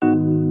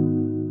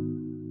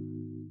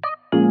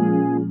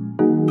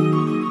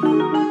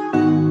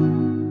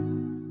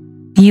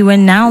You are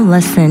now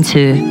listening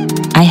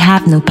to I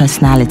Have No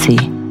Personality,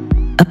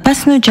 a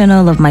personal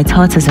journal of my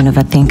thoughts as an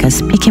overthinker,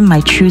 speaking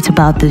my truth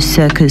about this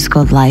circus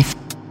called life.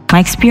 My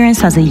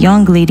experience as a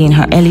young lady in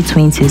her early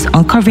 20s,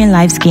 uncovering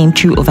life's game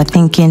through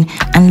overthinking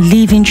and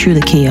living through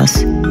the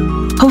chaos.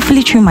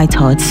 Hopefully through my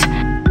thoughts,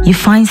 you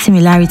find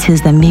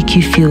similarities that make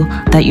you feel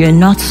that you're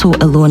not so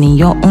alone in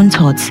your own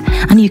thoughts,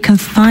 and you can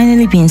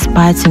finally be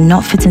inspired to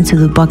not fit into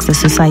the box that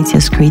society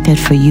has created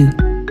for you,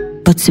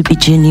 but to be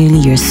genuinely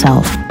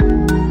yourself.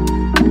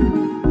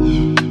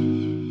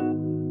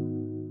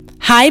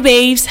 Hi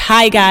babes,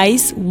 hi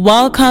guys,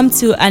 welcome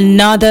to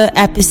another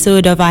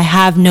episode of I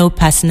Have No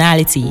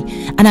Personality,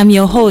 and I'm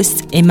your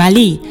host,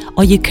 Emali,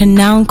 or you can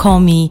now call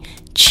me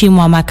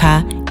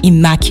Chimwamaka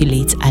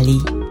Immaculate Ali.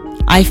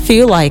 I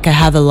feel like I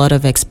have a lot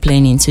of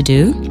explaining to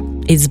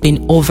do. It's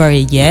been over a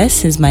year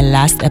since my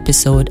last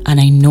episode, and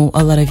I know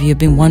a lot of you have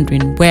been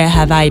wondering, where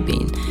have I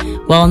been?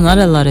 Well, not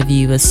a lot of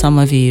you, but some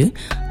of you,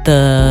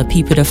 the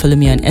people that follow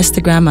me on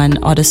Instagram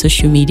and other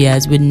social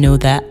medias, would know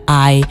that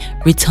I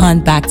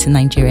returned back to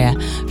Nigeria.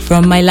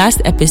 From my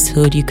last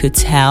episode, you could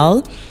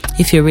tell,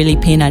 if you're really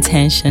paying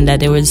attention, that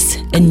there was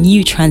a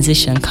new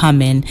transition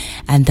coming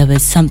and there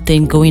was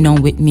something going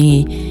on with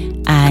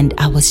me and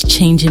I was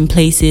changing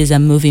places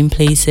and moving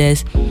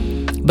places.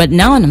 But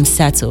now I'm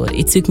settled.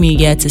 It took me a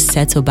year to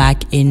settle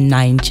back in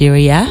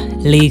Nigeria,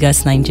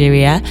 Lagos,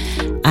 Nigeria,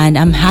 and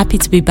I'm happy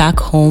to be back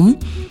home.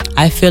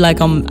 I feel like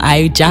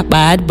I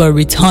jackpot but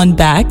returned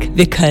back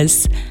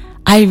because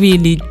I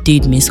really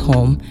did miss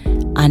home,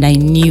 and I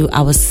knew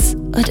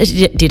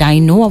did I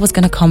know I was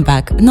going to come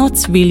back?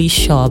 Not really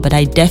sure, but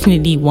I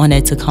definitely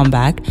wanted to come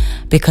back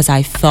because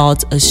I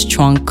felt a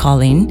strong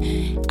calling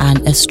and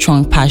a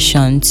strong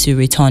passion to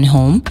return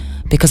home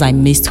because I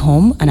missed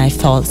home, and I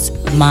felt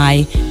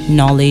my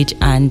knowledge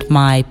and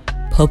my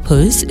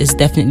purpose is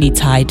definitely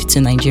tied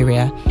to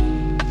Nigeria.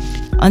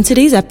 On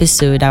today's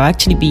episode, I'll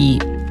actually be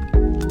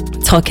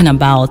talking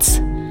about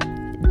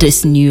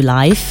this new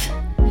life,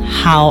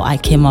 how I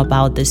came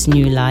about this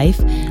new life,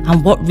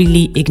 and what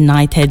really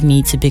ignited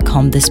me to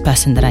become this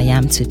person that I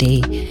am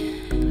today.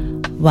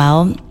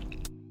 Well,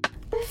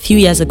 a few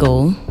years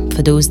ago,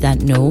 for those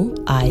that know,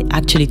 I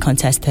actually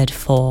contested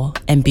for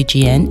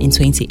MBGN in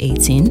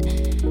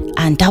 2018,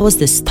 and that was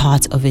the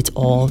start of it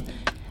all.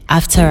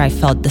 After I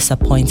felt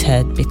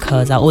disappointed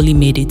because I only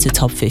made it to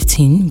top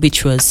 15,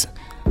 which was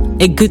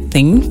a good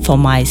thing for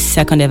my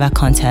second ever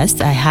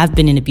contest. I have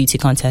been in a beauty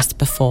contest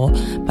before,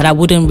 but I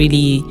wouldn't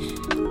really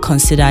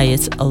consider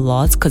it a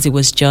lot because it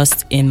was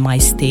just in my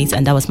state,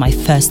 and that was my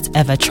first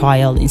ever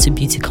trial into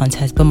beauty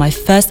contest. But my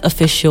first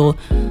official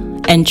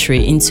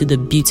entry into the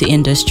beauty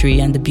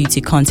industry and the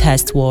beauty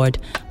contest world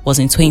was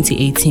in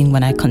 2018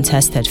 when I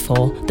contested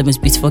for the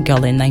most beautiful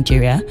girl in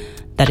Nigeria,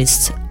 that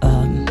is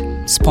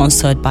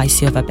sponsored by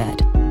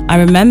Silverbird. I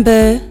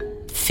remember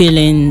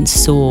feeling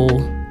so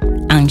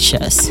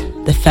anxious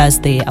the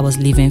first day I was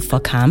leaving for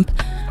camp.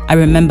 I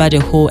remember the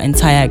whole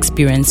entire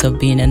experience of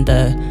being in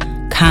the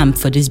camp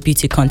for this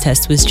beauty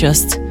contest was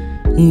just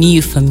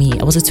new for me.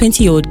 I was a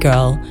 20-year-old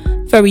girl,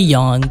 very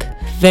young,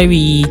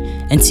 very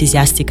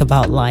enthusiastic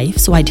about life,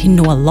 so I didn't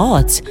know a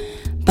lot.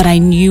 But I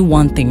knew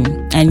one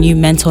thing. I knew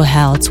mental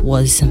health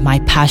was my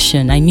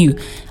passion. I knew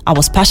I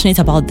was passionate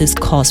about this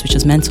cause, which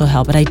was mental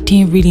health, but I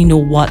didn't really know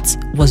what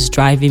was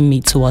driving me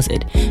towards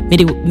it.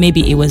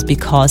 Maybe it was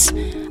because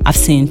I've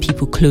seen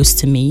people close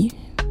to me,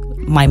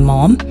 my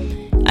mom,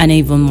 and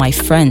even my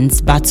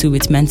friends battle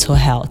with mental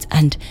health.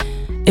 And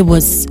it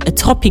was a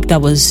topic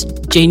that was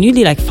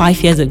genuinely like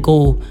 5 years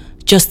ago,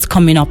 just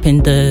coming up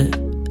in the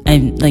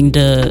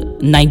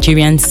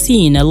Nigerian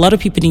scene. A lot of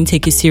people didn't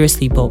take it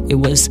seriously, but it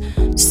was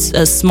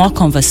a small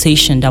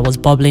conversation that was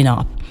bubbling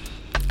up.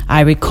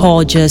 I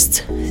recall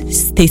just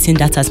stating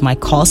that as my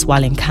cause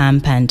while in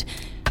camp, and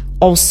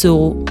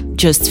also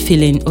just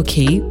feeling,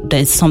 okay,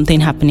 there's something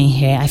happening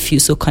here. I feel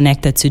so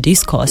connected to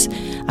this cause,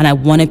 and I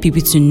wanted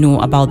people to know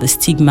about the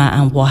stigma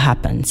and what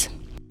happened.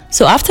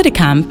 So after the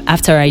camp,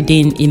 after I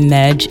didn't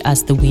emerge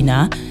as the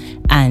winner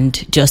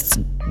and just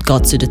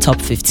got to the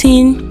top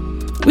 15,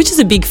 which is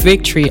a big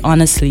victory,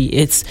 honestly.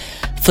 It's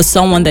for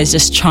someone that's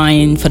just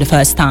trying for the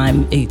first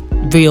time a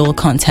real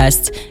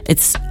contest.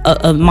 It's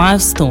a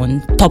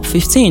milestone. Top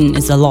 15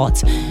 is a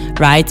lot,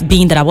 right?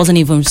 Being that I wasn't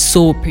even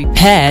so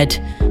prepared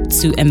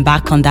to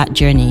embark on that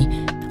journey.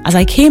 As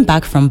I came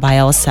back from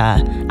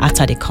Bayelsa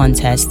after the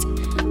contest,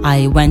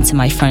 I went to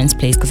my friend's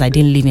place because I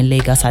didn't live in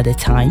Lagos at the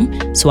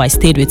time. So I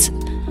stayed with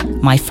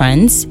my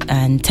friends,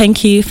 and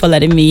thank you for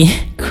letting me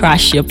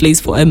crash your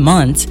place for a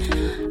month.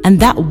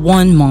 And that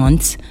 1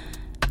 month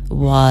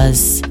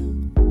was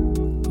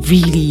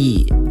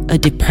really a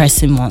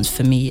depressing month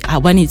for me. I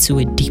went into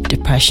a deep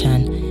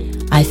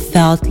depression. I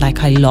felt like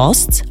I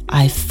lost.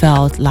 I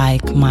felt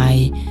like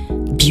my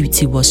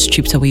beauty was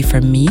stripped away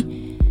from me.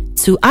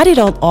 To add it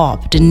all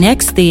up, the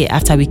next day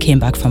after we came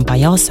back from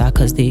Bayelsa,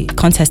 because the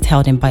contest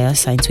held in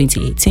Bayelsa in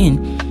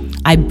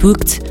 2018, I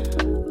booked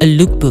a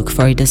lookbook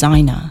for a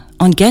designer.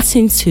 On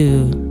getting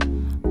to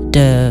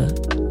the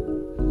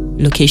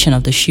location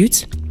of the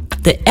shoot,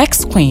 the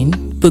ex-queen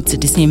booked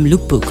the same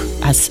lookbook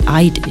as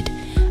I did.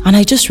 And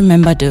I just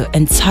remember the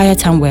entire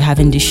time we're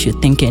having this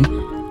shoot thinking,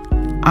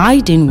 I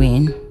didn't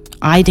win,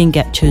 I didn't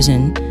get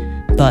chosen,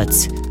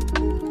 but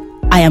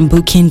I am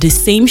booking the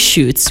same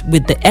shoots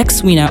with the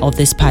ex-winner of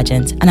this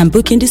pageant, and I'm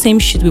booking the same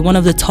shoot with one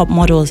of the top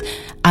models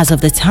as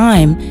of the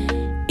time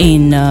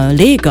in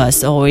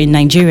Lagos, or in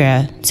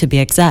Nigeria to be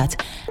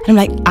exact. And I'm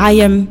like, I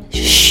am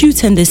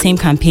shooting the same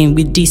campaign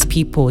with these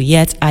people,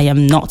 yet I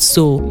am not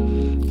so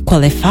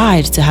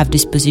qualified to have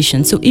this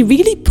position. So it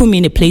really put me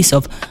in a place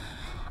of,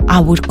 I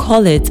would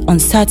call it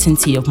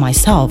uncertainty of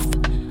myself.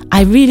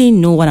 I really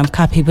know what I'm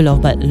capable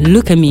of, but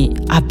look at me,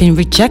 I've been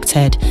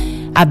rejected.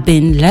 I've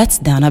been let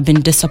down, I've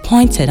been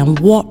disappointed, and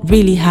what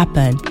really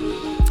happened?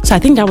 So I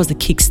think that was the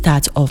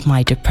kickstart of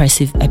my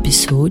depressive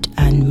episode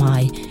and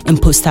my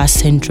imposter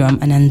syndrome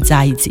and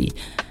anxiety,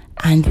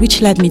 and which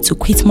led me to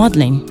quit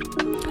modeling.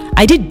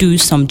 I did do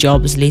some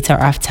jobs later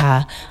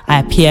after I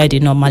appeared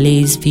in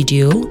Omale's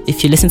video.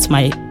 If you listen to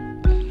my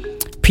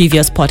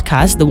previous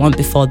podcast, the one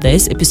before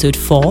this, episode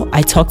 4,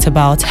 I talked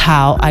about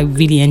how I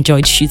really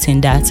enjoyed shooting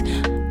that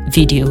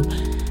video.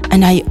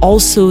 And I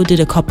also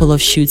did a couple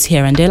of shoots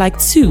here and there, like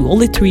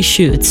only 3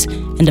 shoots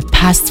in the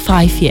past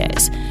 5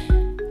 years.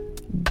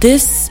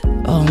 This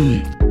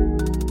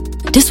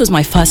was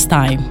my first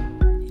time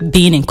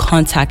being in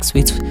contact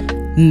with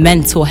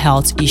mental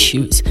health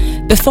issues.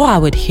 Before I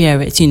would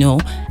hear it,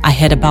 I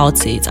heard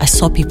about it. I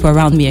saw people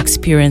around me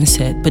experience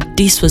it, but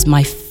this was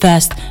my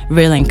first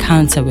real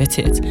encounter with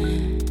it.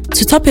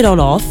 To top it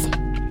all off,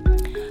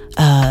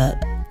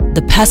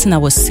 the person I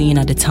was seeing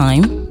at the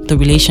time, the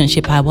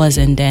relationship I was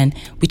in then,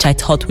 which I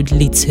thought would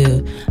lead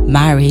to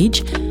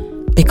marriage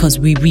because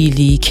we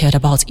really cared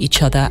about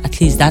each other,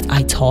 at least that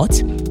I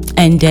thought,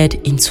 ended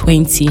in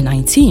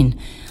 2019.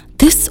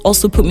 This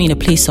also put me in a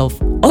place of,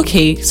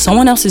 okay,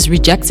 someone else is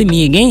rejecting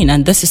me again,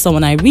 and this is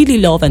someone I really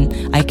love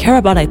and I care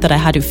about, I thought I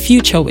had a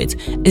future with,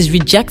 is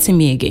rejecting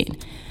me again.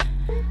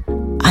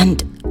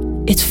 And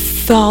it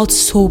felt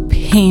so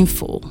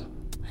painful.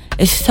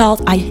 It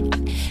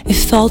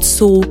felt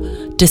so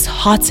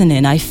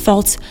disheartening. I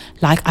felt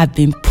like I've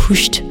been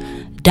pushed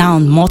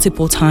down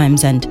multiple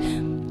times, and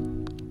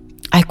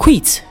I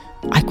quit.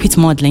 I quit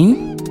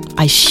modeling.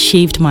 I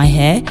shaved my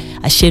hair.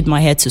 I shaved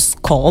my hair to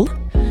skull.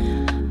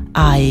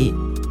 I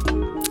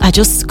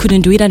just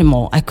couldn't do it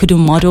anymore. I couldn't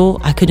model.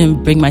 I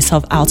couldn't bring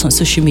myself out on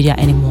social media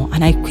anymore,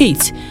 and I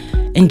quit.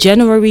 In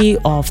January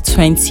of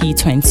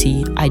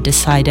 2020, I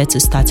decided to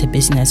start a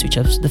business, which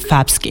was the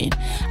Fab Skin.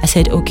 I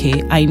said,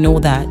 okay, I know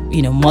that,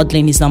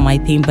 modeling is not my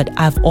thing, but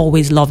I've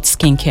always loved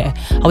skincare.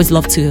 I always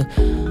loved to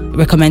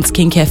recommend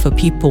skincare for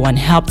people and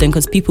help them,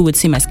 because people would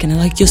see my skin and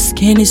like, your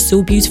skin is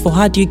so beautiful.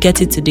 How do you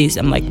get it to this?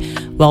 I'm like,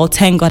 well,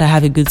 thank God I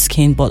have a good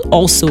skin, but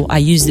also I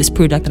use this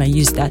product and I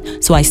use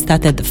that. So I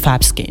started the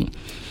Fab Skin,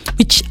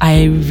 which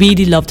I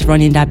really loved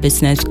running that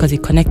business because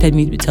it connected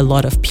me with a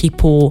lot of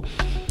people.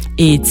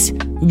 It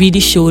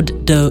really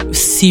showed the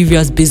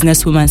serious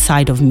businesswoman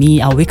side of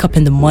me. I'll wake up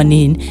in the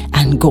morning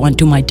and go and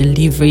do my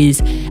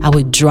deliveries. I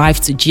would drive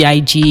to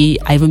GIG.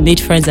 I even made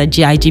friends at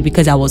GIG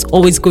because I was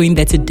always going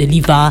there to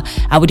deliver.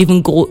 I would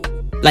even go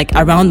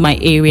around my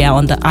area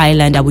on the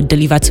island. I would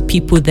deliver to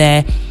people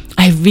there.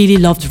 I really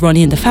loved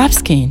running the Fab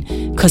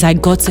Skin because I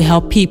got to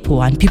help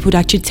people, and people would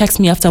actually text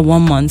me after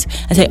 1 month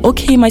and say,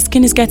 okay, my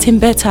skin is getting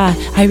better.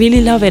 I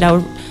really love it. I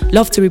would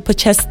love to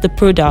repurchase the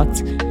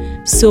product.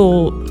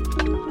 So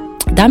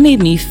that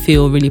made me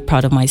feel really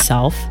proud of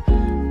myself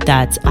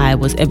that I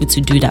was able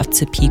to do that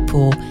to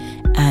people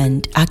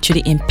and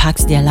actually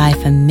impact their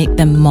life and make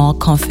them more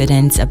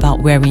confident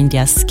about wearing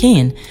their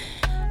skin.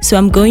 So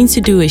I'm going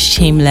to do a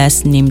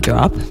shameless name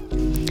drop.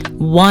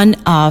 One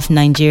of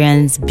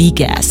Nigerian's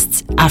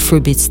biggest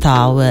Afrobeat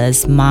star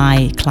was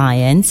my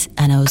client,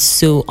 and I was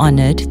so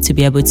honored to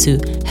be able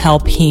to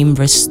help him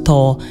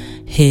restore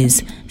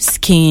his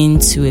skin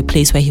to a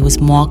place where he was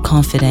more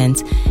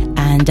confident,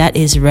 and that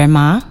is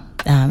Rema.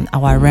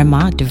 Our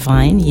Rema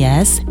Divine,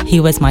 yes, he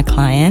was my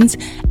client,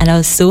 and I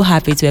was so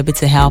happy to be able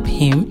to help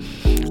him.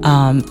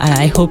 And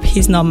I hope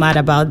he's not mad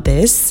about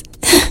this.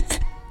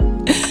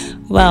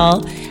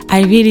 Well,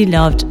 I really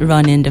loved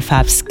running the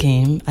Fab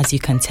Skin, as you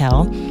can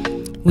tell,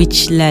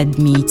 which led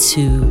me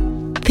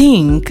to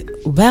think,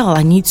 well,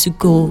 I need to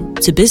go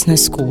to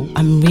business school.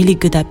 I'm really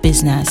good at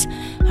business.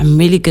 I'm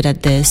really good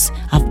at this.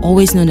 I've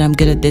always known that I'm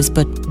good at this,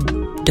 but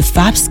the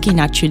Fab Skin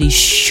actually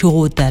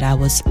showed that I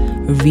was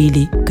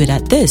really good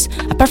at this.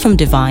 Apart from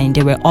Divine,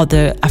 there were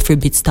other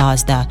Afrobeat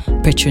stars that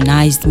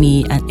patronized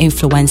me and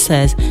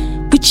influencers,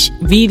 which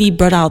really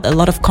brought out a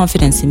lot of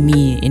confidence in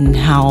me in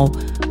how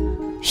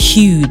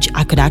huge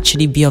I could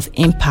actually be of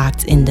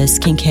impact in the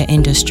skincare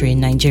industry in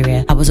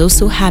Nigeria. I was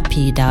also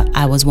happy that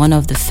I was one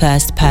of the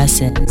first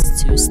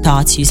persons to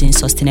start using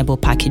sustainable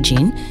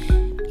packaging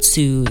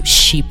to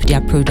ship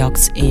their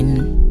products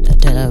in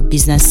the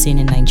business scene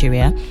in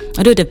Nigeria.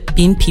 Although there have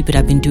been people that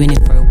have been doing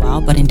it for a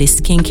while, but in the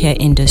skincare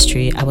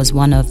industry, I was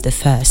one of the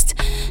first.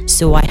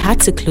 So I had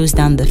to close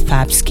down the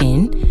Fab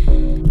Skin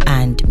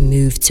and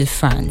move to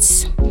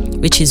France,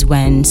 which is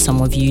when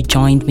some of you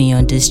joined me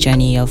on this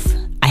journey of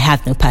I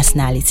have no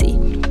personality.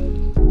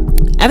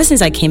 Ever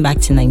since I came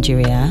back to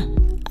Nigeria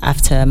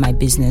after my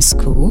business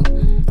school,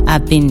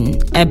 I've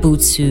been able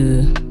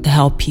to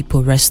help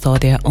people restore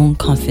their own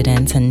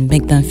confidence and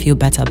make them feel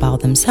better about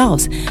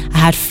themselves. I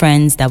had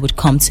friends that would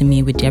come to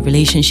me with their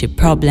relationship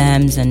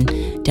problems and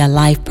their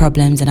life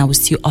problems, and I would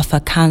still offer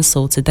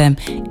counsel to them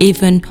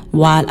even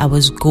while I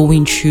was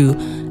going through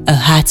a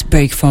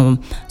heartbreak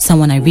from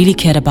someone I really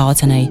cared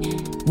about and I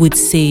would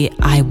say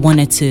I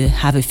wanted to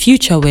have a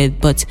future with.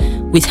 But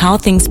with how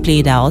things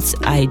played out,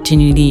 I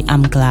genuinely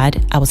am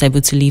glad I was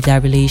able to leave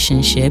that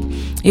relationship.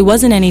 It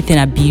wasn't anything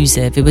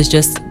abusive, it was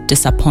just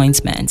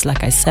disappointment.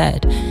 Like I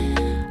said,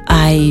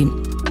 I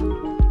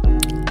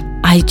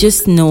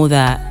just know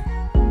that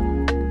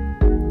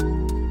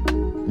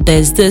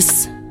there's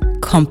this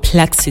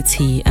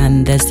complexity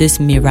and there's this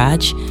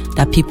mirage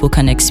that people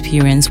can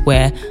experience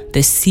where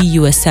they see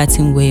you a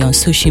certain way on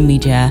social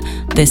media,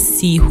 they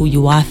see who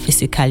you are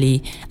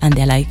physically, and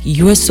they're like,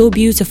 you're so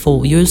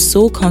beautiful, you're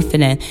so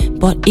confident.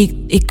 But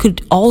it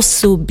could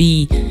also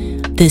be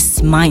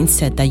this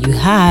mindset that you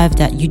have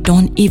that you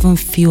don't even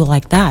feel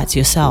like that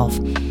yourself.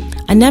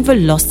 I never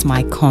lost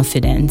my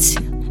confidence,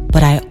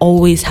 but I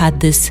always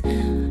had this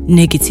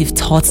negative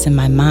thoughts in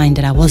my mind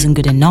that I wasn't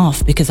good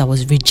enough because I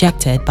was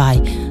rejected by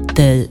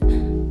the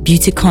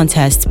beauty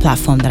contest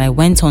platform that I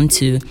went on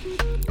to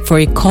for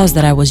a cause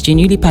that I was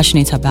genuinely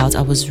passionate about.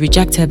 I was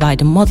rejected by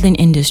the modeling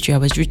industry. I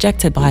was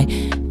rejected by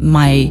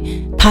my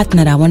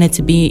partner that I wanted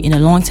to be in a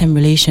long-term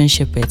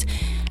relationship with.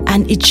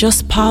 And it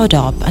just piled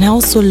up. And I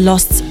also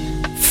lost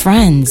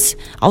friends.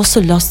 I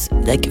also lost,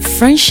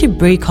 friendship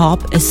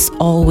breakup is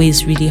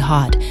always really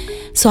hard.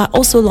 So I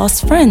also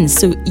lost friends.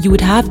 So you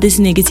would have this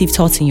negative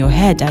thoughts in your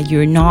head that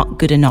you're not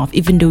good enough,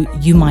 even though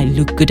you might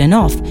look good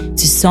enough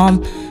to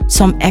some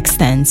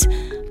extent,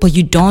 but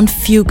you don't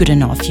feel good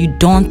enough. You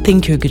don't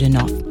think you're good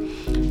enough.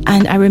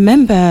 And I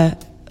remember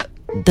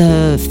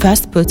the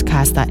first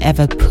podcast I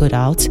ever put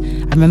out,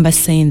 I remember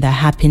saying that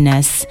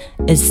happiness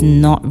is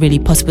not really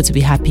possible to be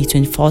happy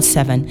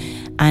 24/7.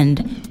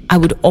 And I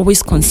would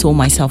always console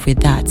myself with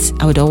that.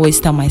 I would always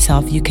tell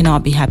myself, you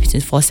cannot be happy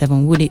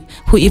 24/7.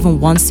 Who even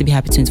wants to be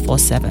happy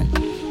 24/7?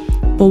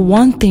 But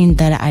one thing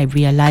that I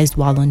realized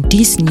while on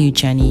this new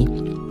journey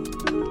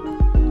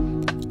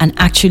and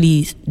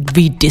actually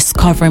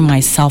rediscovering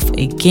myself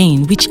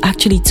again, which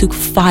actually took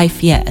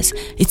 5 years.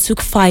 It took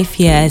 5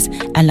 years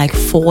and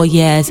 4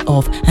 years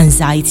of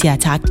anxiety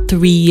attack,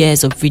 3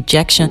 years of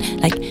rejection.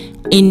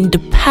 In the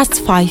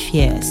past 5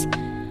 years,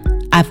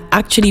 I've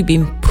actually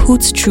been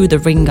put through the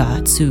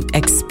ringer to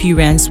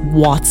experience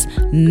what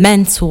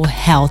mental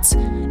health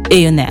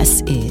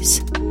illness is.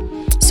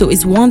 So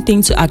it's one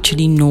thing to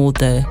actually know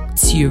the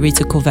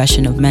theoretical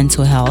version of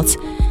mental health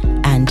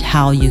and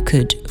how you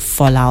could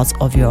fall out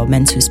of your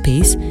mental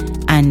space,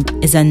 and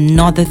it's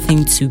another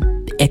thing to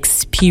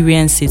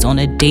experience it on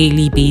a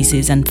daily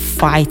basis and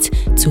fight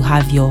to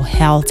have your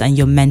health and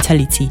your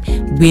mentality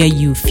where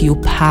you feel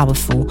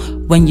powerful,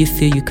 when you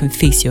feel you can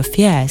face your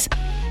fears.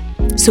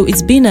 So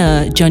it's been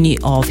a journey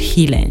of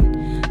healing.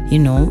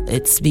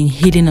 It's been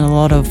healing a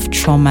lot of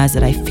traumas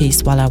that I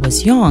faced while I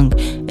was young.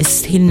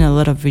 It's healing a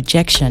lot of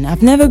rejection.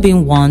 I've never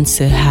been one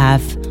to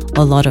have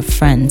a lot of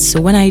friends.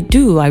 So when I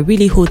do, I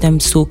really hold them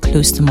so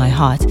close to my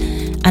heart.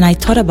 And I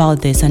thought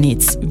about this, and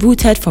it's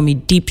rooted from a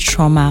deep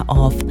trauma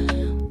of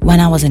when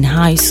I was in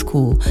high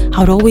school. I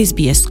would always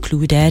be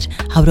excluded.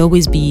 I would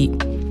always be,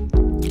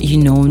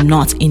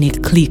 not in a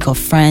clique of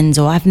friends,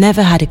 or I've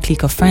never had a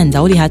clique of friends. I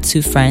only had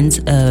 2 friends,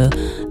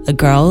 a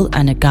girl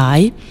and a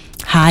guy.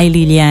 Hi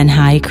Lillian,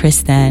 hi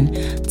Kristen.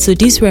 So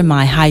these were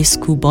my high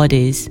school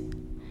buddies,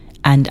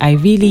 and I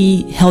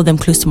really held them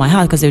close to my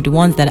heart because they're the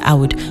ones that I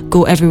would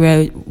go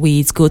everywhere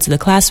with, go to the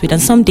class with,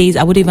 and some days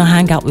I would even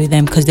hang out with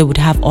them because they would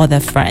have other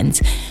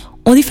friends.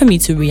 Only for me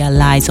to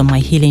realize on my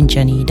healing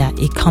journey that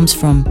it comes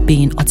from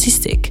being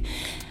autistic.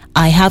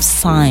 I have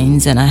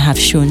signs, and I have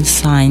shown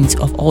signs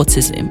of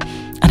autism,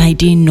 and I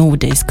didn't know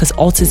this because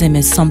autism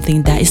is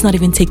something that is not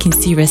even taken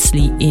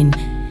seriously in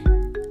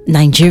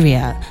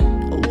Nigeria.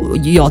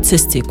 You're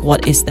autistic,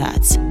 what is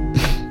that?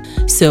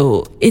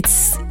 So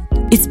it's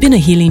been a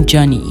healing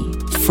journey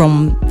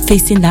from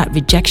facing that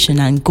rejection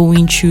and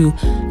going through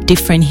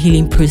different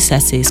healing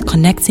processes,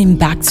 connecting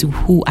back to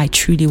who I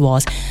truly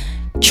was,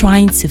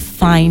 trying to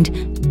find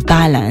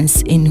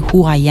balance in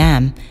who I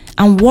am.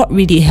 And what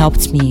really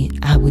helped me,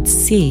 I would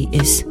say,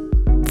 is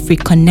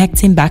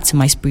reconnecting back to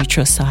my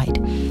spiritual side.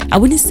 I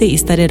wouldn't say it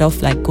started off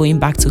going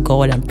back to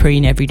God and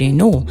praying every day.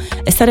 No,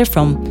 it started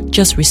from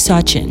just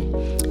researching.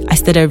 I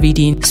started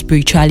reading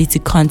spirituality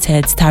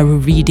content,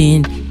 tarot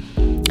reading.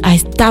 I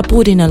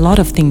dabbled in a lot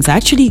of things. I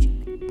actually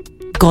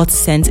got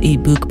sent a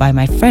book by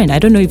my friend. I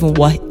don't know even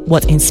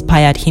what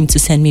inspired him to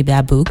send me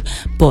that book,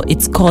 but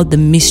it's called The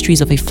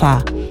Mysteries of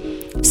Ifa.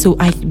 So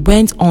I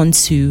went on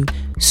to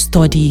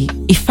study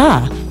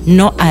Ifa,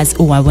 not as,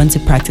 I want to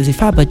practice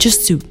Ifa, but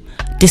just to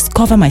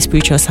discover my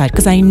spiritual side,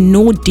 because I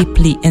know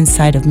deeply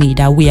inside of me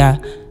that we are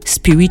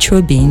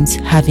spiritual beings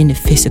having a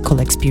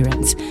physical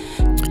experience.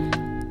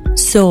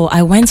 So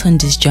I went on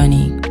this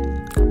journey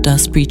the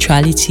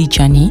spirituality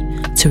journey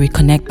to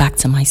reconnect back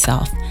to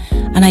myself.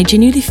 And I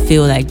genuinely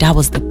feel like that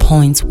was the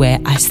point where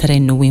I started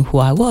knowing who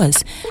I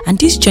was. And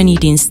this journey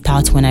didn't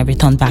start when I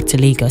returned back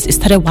to Lagos. It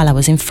started while I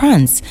was in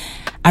France.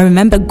 I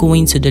remember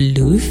going to the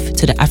Louvre,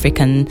 to the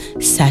African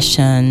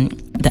session,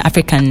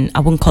 I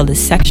won't call it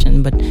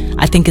section, but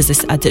I think it's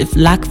this,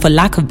 for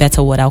lack of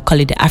better word, I'll call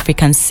it the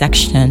African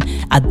section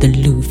at the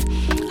Louvre.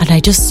 And I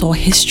just saw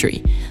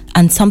history,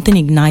 and something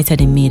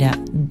ignited in me that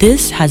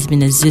this has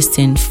been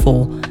existing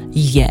for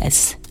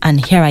years.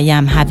 And here I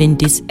am having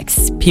this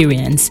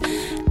experience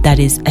that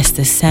is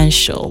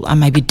existential. I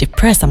might be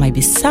depressed, I might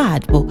be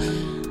sad, but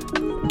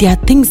there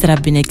are things that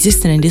have been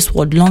existing in this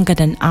world longer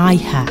than I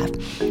have.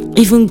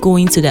 Even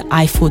going to the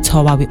Eiffel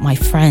Tower with my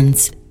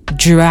friends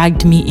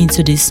dragged me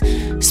into this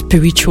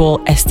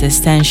spiritual,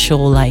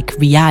 existential,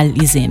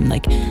 realism.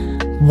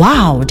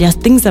 Wow, there are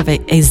things that have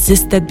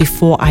existed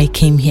before I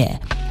came here.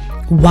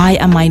 Why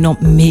am I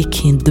not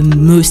making the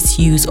most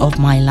use of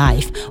my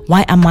life?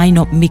 Why am I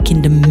not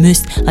making the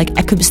most? I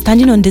could be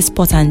standing on this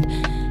spot and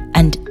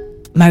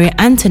Maria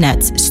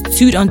Antoinette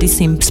stood on the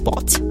same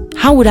spot.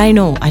 How would I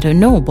know? I don't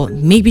know, but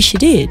maybe she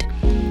did.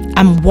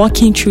 I'm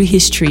walking through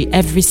history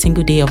every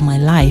single day of my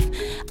life.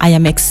 I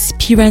am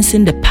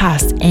experiencing the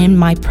past and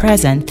my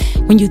present.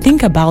 When you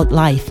think about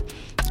life,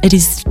 it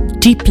is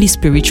deeply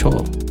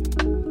spiritual.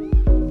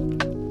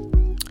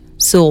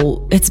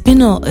 So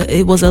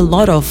it was a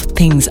lot of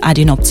things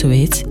adding up to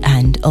it,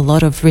 and a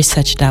lot of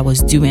research that I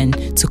was doing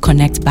to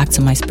connect back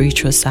to my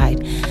spiritual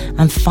side.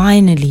 And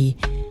finally,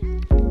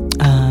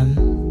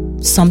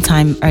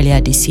 sometime earlier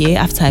this year,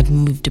 after I've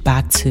moved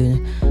back to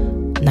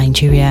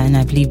Nigeria and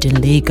I've lived in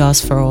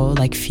Lagos for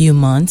a few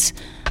months,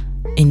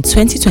 in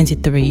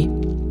 2023,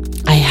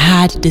 I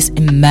had this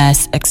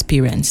immense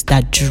experience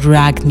that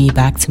dragged me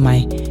back to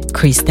my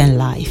Christian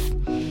life.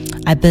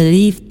 I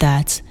believe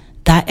that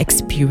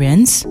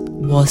experience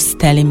was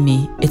telling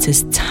me it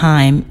is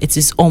time, it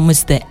is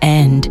almost the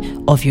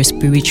end of your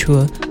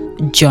spiritual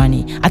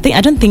journey. I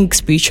don't think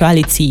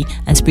spirituality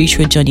and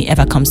spiritual journey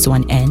ever comes to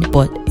an end,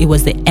 but it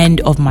was the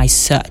end of my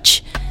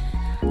search.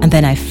 And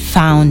then I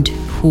found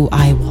who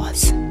I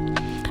was.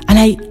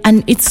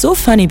 And it's so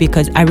funny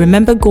because I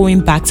remember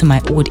going back to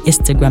my old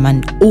Instagram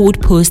and old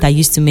posts I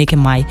used to make in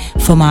my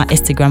former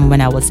Instagram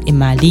when I was in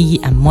Mali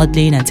and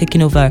modeling and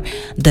taking over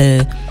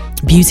the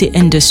beauty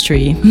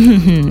industry,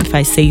 if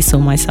I say so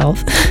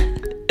myself.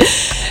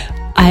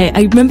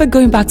 I remember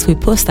going back to a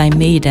post I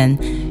made, and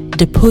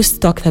the post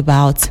talked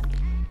about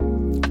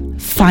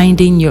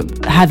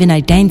having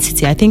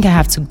identity. I think I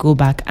have to go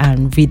back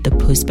and read the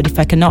post, but if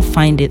I cannot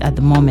find it at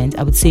the moment,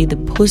 I would say the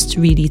post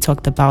really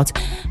talked about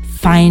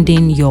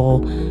finding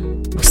your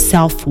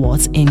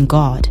self-worth in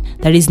God.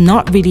 That is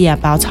not really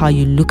about how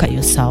you look at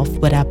yourself,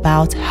 but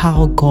about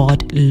how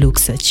God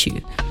looks at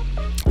you.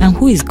 And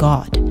who is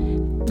God?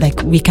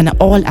 We can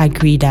all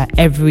agree that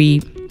every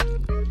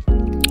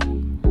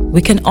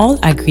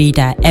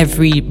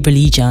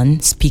religion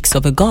speaks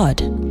of a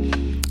God.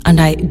 And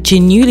I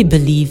genuinely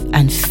believe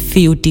and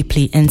feel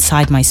deeply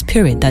inside my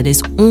spirit that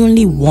there's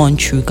only one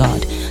true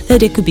God.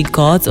 That there could be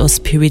gods or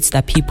spirits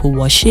that people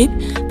worship,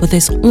 but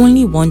there's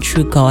only one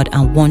true God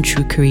and one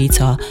true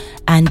creator.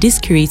 And this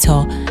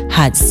creator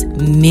has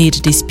made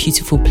this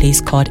beautiful place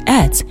called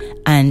Earth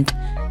and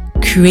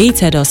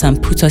created us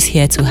and put us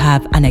here to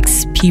have an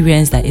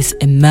experience that is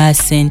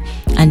immersing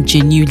and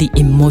genuinely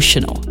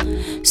emotional.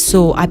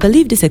 So I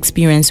believe this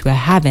experience we're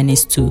having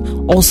is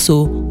to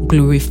also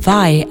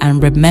glorify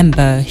and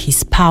remember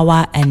his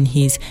power and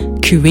his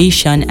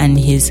creation and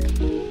his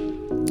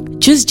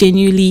just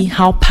genuinely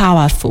how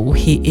powerful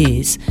he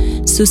is.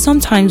 So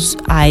sometimes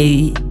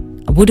I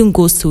wouldn't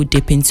go so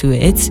deep into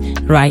it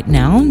right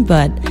now,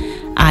 but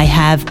I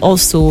have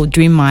also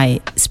during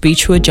my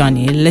spiritual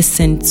journey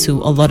listened to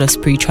a lot of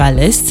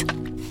spiritualists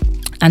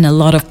and a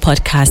lot of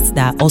podcasts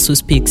that also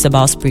speaks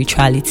about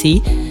spirituality.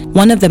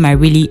 One of them I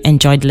really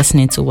enjoyed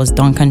listening to was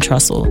Duncan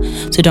Trussell.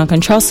 So Duncan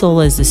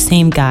Trussell is the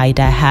same guy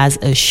that has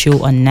a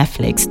show on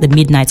Netflix, The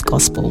Midnight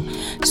Gospel.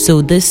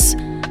 So this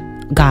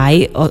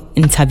guy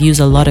interviews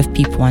a lot of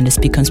people and they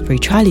speak on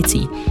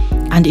spirituality.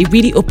 And it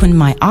really opened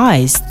my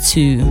eyes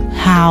to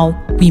how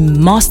we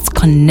must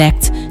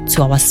connect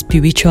to our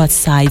spiritual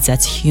sides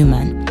as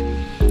human.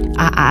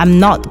 I'm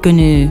not going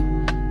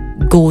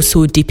to go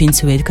so deep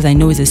into it because I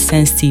know it's a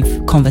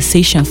sensitive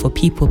conversation for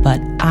people,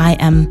 but I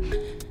am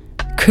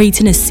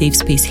creating a safe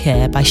space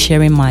here by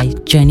sharing my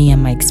journey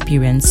and my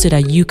experience so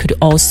that you could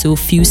also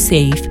feel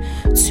safe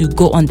to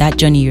go on that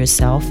journey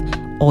yourself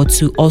or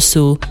to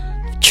also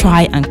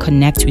try and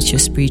connect with your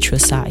spiritual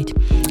side.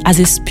 As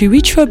a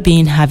spiritual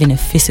being having a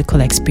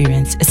physical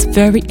experience, it's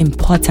very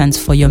important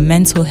for your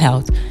mental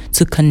health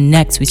to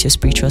connect with your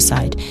spiritual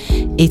side.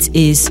 It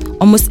is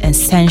almost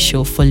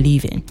essential for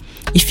living.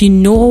 If you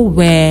know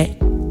where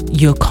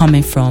you're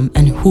coming from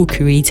and who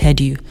created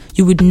you,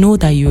 you would know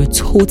that you're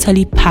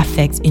totally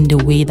perfect in the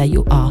way that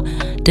you are.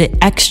 The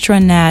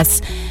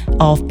extraness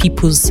of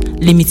people's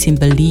limiting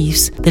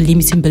beliefs, the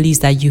limiting beliefs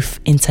that you've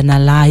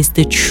internalized,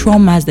 the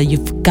traumas that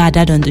you've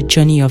gathered on the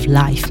journey of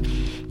life,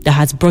 that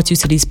has brought you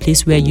to this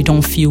place where you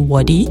don't feel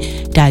worthy,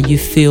 that you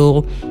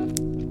feel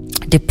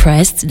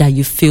depressed, that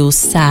you feel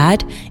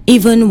sad,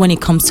 even when it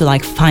comes to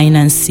like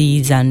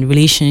finances and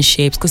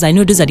relationships, because I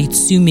know those are the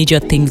two major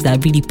things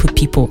that really put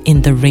people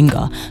in the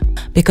ringer.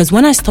 Because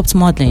when I stopped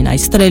modeling, I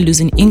started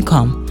losing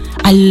income.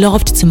 I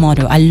loved to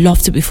model, I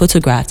loved to be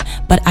photographed,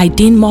 but I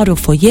didn't model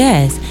for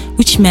years,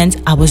 which meant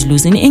I was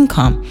losing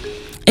income.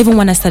 Even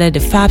when I started the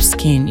Fab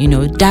Skin,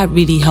 that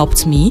really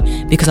helped me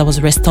because I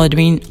was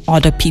restoring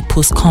other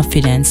people's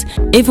confidence.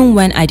 Even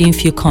when I didn't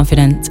feel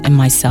confident in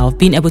myself,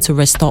 being able to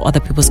restore other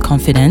people's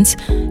confidence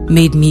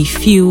made me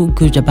feel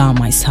good about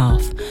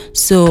myself.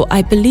 So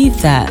I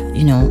believe that,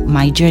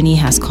 my journey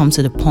has come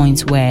to the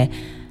point where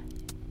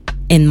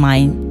in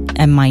my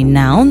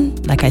now,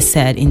 like I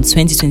said, in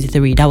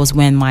 2023, that was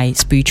when my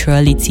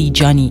spirituality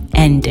journey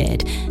ended,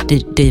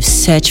 the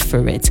search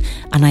for it,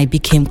 and I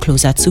became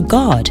closer to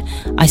God.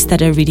 I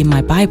started reading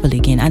my Bible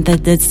again, and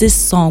there's this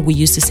song we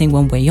used to sing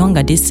when we were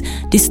younger. This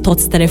thought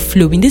started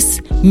flowing,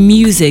 this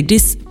music,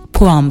 this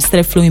poem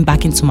started flowing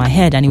back into my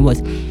head, and it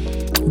was,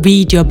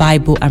 read your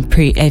Bible and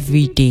pray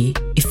every day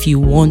if you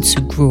want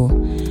to grow.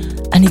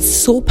 And it's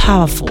so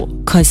powerful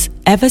because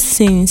ever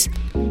since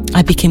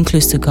I became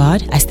close to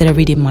God, I started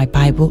reading my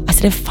Bible, I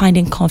started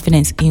finding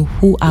confidence in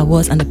who I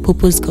was and the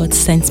purpose God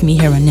sent me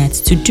here on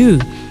earth to do.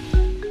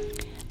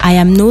 I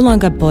am no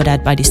longer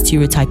bothered by the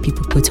stereotype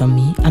people put on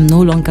me. I'm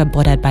no longer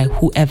bothered by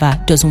whoever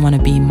doesn't want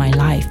to be in my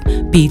life,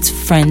 be it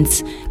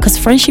friends, because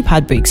friendship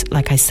heartbreaks,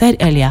 like I said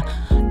earlier,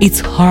 it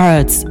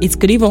hurts. It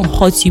could even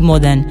hurt you more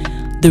than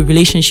the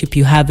relationship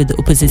you have with the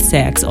opposite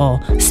sex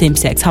or same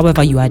sex,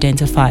 however you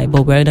identify,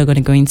 but we're not going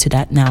to go into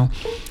that now.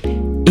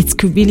 It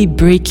could really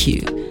break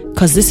you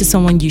because this is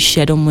someone you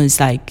shared almost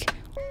like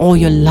all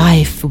your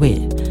life with.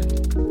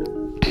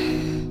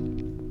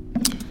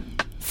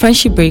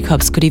 Friendship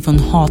breakups could even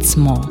hurt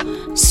more.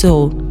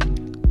 So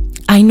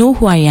I know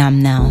who I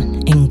am now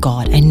in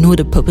God. I know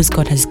the purpose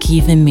God has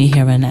given me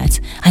here on earth.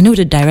 I know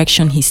the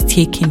direction He's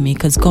taking me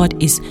because God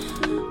is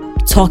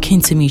talking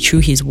to me through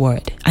His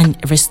word and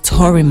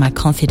restoring my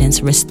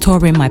confidence,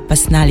 restoring my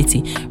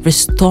personality,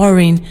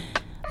 restoring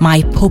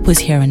my purpose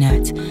here on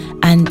earth.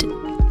 And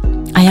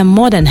I am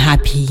more than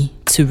happy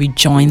to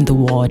rejoin the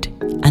world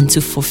and to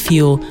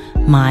fulfill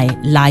my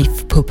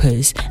life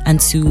purpose and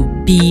to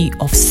be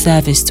of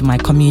service to my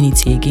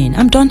community again.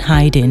 I'm done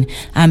hiding.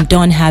 I'm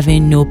done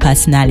having no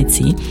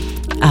personality.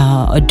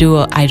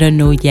 Although I don't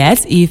know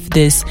yet if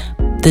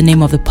the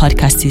name of the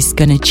podcast is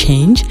gonna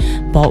change,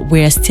 but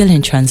we're still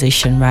in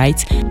transition,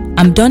 right?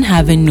 I'm done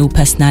having no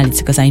personality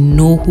because I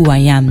know who I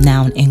am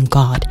now in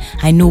God.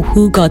 I know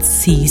who God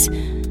sees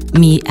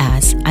me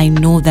as. I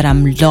know that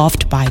I'm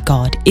loved by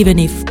God. Even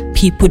if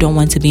people don't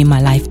want to be in my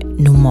life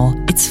no more,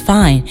 it's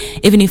fine.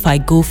 Even if I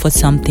go for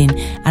something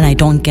and I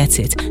don't get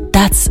it,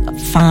 that's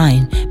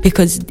fine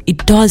because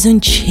it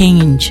doesn't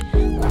change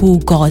who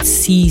God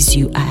sees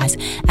you as.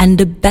 And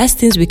the best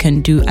things we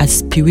can do as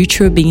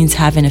spiritual beings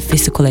having a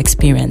physical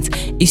experience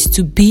is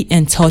to be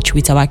in touch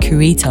with our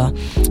Creator,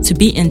 to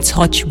be in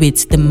touch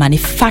with the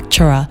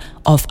manufacturer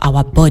of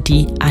our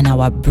body and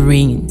our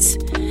brains.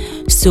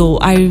 So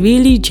I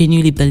really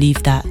genuinely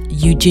believe that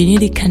you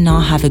genuinely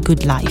cannot have a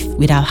good life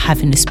without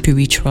having a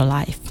spiritual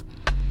life,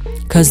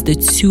 because the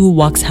two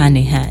works hand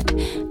in hand.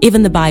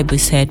 Even the Bible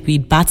said we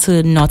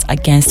battle not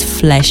against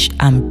flesh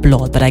and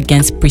blood, but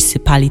against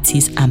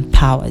principalities and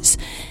powers.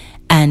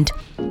 And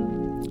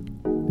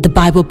the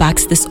Bible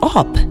backs this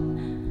up.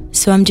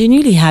 So I'm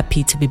genuinely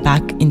happy to be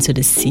back into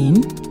the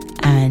scene,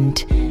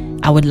 and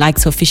I would like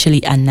to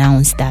officially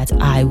announce that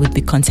I would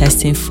be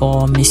contesting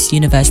for Miss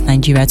Universe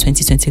Nigeria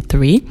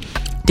 2023.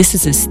 This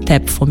is a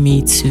step for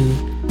me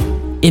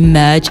to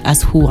emerge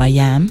as who I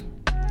am,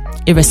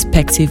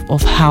 irrespective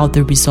of how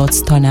the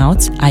results turn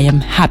out. I am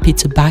happy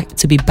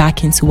to be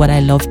back into what I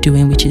love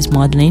doing, which is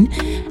modeling.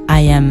 I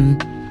am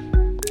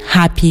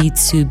happy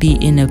to be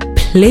in a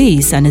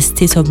place and a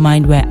state of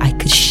mind where I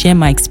could share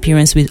my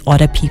experience with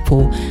other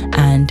people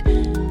and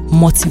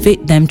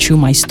motivate them through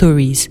my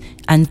stories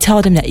and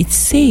tell them that it's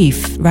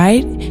safe,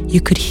 right? You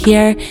could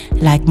hear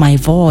like my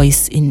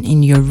voice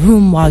in your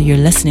room while you're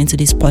listening to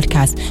this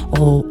podcast,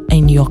 or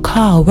in your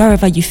car,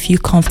 wherever you feel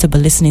comfortable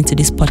listening to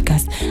this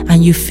podcast,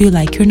 and you feel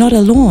like you're not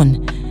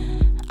alone.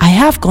 I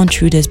have gone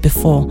through this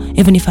before,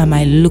 even if I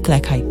might look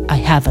like I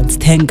haven't.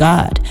 Thank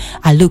God.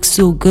 I look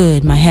so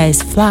good. My hair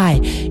is fly.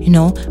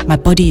 My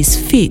body is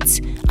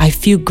fit. I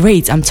feel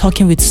great. I'm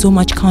talking with so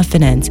much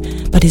confidence,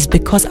 but it's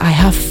because I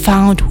have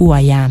found who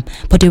I am.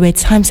 But there were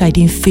times I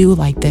didn't feel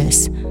like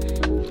this.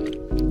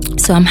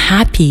 So I'm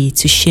happy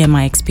to share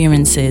my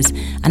experiences,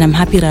 and I'm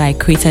happy that I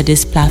created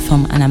this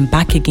platform and I'm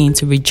back again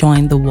to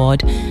rejoin the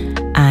world.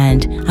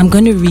 And I'm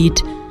going to read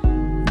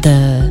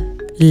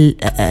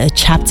a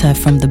chapter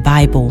from the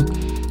Bible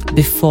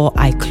before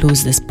I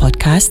close this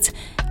podcast,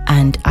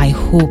 and I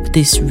hope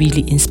this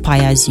really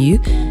inspires you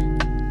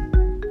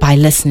by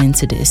listening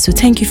to this. So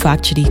thank you for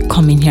actually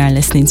coming here and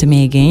listening to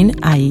me again.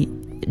 I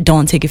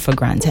don't take it for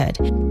granted.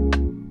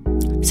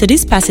 So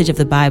this passage of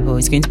the Bible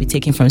is going to be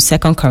taken from 2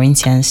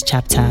 Corinthians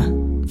chapter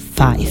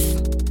 5.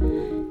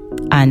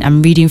 and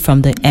I'm reading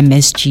from the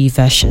MSG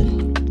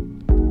version.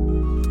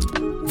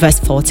 Verse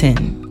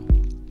 14.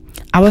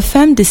 Our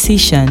firm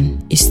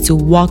decision is to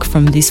walk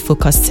from this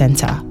focused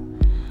center.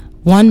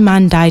 One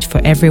man died for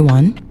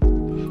everyone.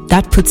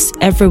 That puts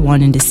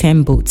everyone in the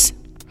same boat.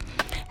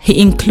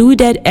 He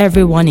included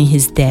everyone in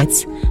his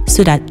death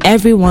so that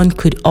everyone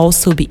could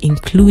also be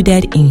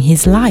included in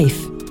his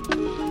life.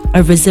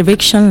 A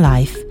resurrection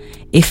life,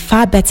 a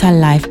far better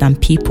life than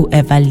people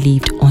ever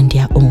lived on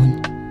their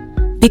own.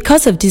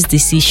 Because of this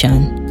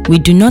decision, we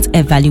do not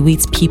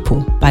evaluate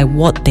people by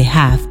what they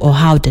have or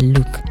how they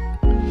look.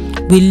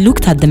 We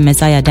looked at the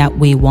Messiah that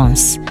way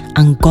once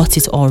and got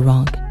it all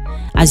wrong.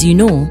 As you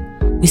know,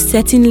 we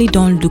certainly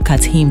don't look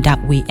at him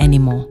that way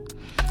anymore.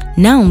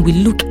 Now we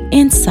look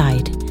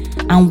inside,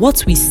 and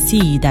what we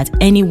see that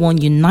anyone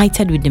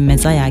united with the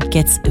Messiah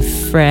gets a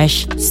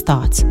fresh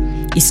start,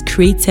 is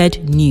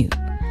created new.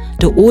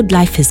 The old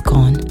life is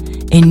gone,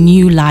 a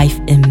new life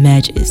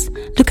emerges.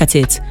 Look at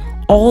it.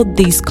 All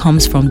this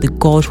comes from the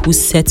God who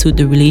settled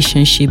the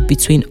relationship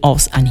between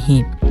us and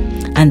him,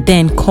 and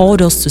then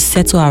called us to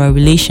settle our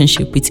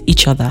relationship with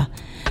each other.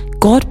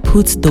 God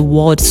put the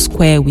world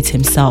square with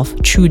himself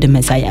through the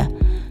Messiah,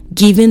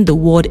 giving the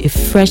world a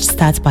fresh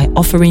start by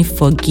offering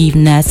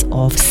forgiveness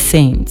of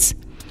sins.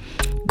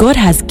 God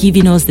has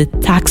given us the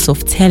task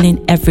of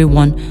telling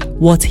everyone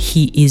what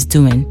he is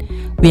doing.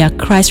 We are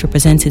Christ's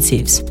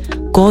representatives.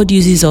 God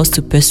uses us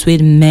to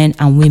persuade men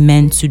and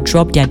women to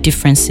drop their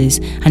differences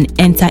and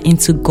enter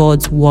into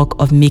God's work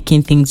of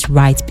making things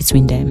right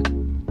between them.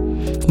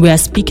 We are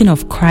speaking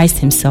of Christ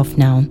himself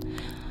now.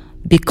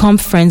 Become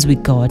friends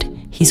with God.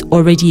 He's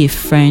already a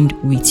friend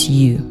with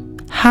you.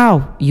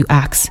 How, you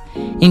ask?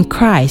 In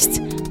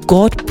Christ,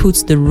 God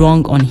puts the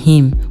wrong on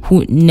him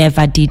who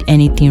never did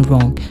anything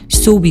wrong,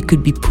 so we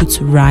could be put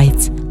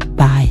right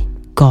by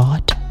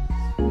God.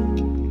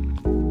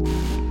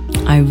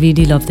 I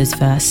really love this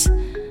verse,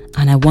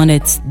 and I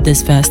wanted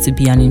this verse to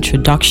be an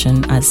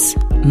introduction as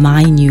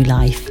my new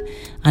life,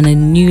 and a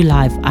new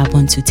life I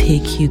want to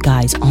take you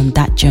guys on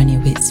that journey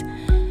with.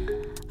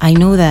 I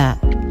know that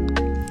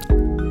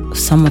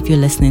some of you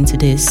listening to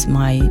this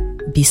might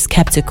be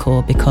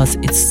skeptical because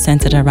it's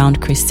centered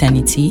around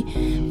Christianity,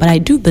 but I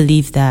do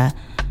believe that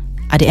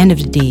at the end of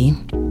the day,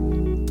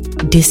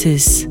 this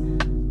is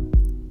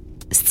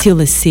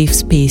still a safe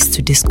space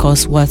to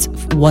discuss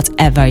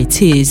whatever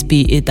it is,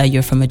 be it that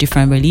you're from a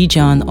different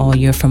religion or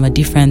you're from a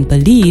different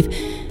belief.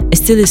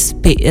 It's still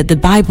the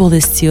Bible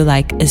is still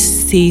like a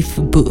safe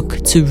book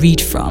to read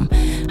from.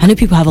 I know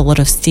people have a lot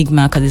of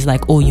stigma because it's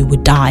like, oh, you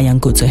would die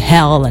and go to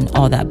hell and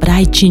all that. But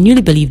I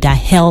genuinely believe that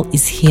hell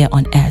is here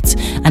on earth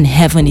and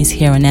heaven is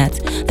here on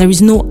earth. There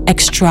is no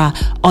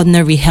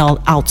extraordinary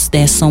hell out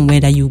there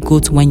somewhere that you go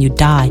to when you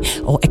die,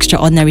 or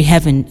extraordinary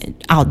heaven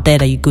out there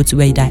that you go to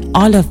where you die.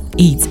 All of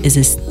it is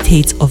a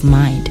state of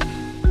mind.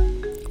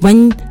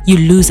 When you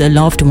lose a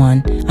loved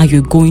one and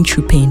you're going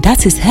through pain,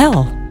 that is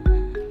hell.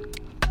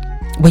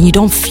 When you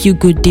don't feel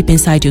good deep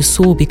inside your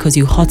soul because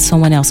you hurt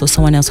someone else or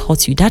someone else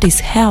hurt you, that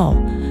is hell.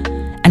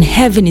 And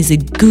heaven is a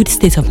good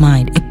state of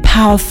mind, a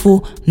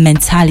powerful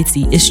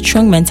mentality, a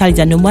strong mentality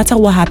that no matter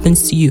what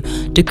happens to you,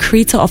 the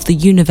creator of the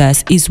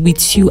universe is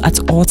with you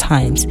at all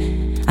times.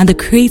 And the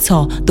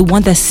creator, the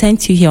one that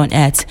sent you here on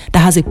earth, that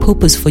has a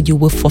purpose for you,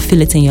 will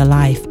fulfill it in your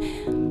life.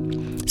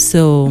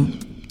 So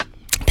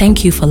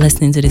thank you for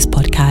listening to this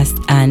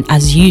podcast. And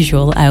as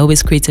usual, I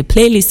always create a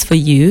playlist for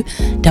you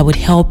that would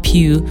help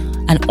you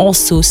and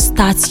also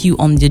start you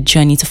on the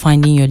journey to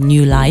finding your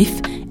new life.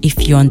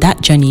 If you're on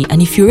that journey,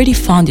 and if you already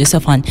found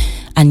yourself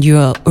and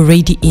you're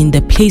already in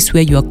the place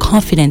where you're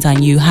confident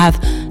and you have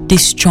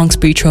this strong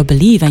spiritual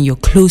belief and you're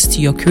close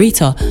to your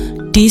creator,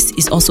 this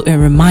is also a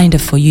reminder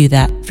for you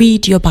that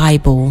read your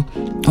Bible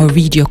or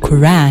read your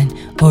Quran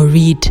or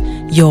read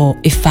your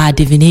Ifa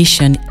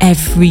divination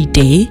every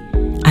day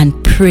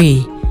and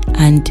pray.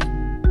 And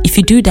if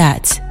you do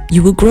that,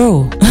 you will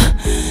grow.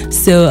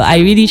 So I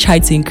really try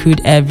to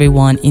include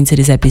everyone into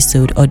this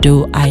episode,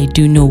 although I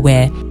do know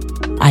where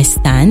I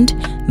stand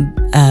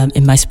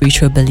in my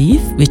spiritual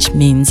belief, which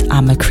means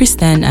I'm a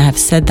Christian. I have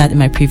said that in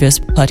my previous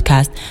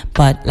podcast,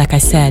 but like I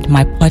said,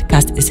 my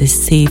podcast is a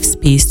safe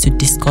space to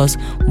discuss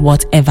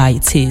whatever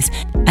it is.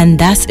 And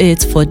that's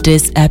it for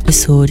this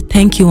episode.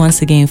 Thank you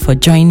once again for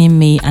joining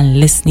me and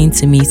listening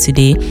to me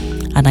today.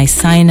 And I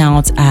sign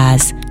out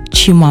as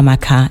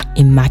Chimwamaka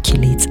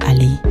Immaculate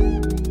Ali.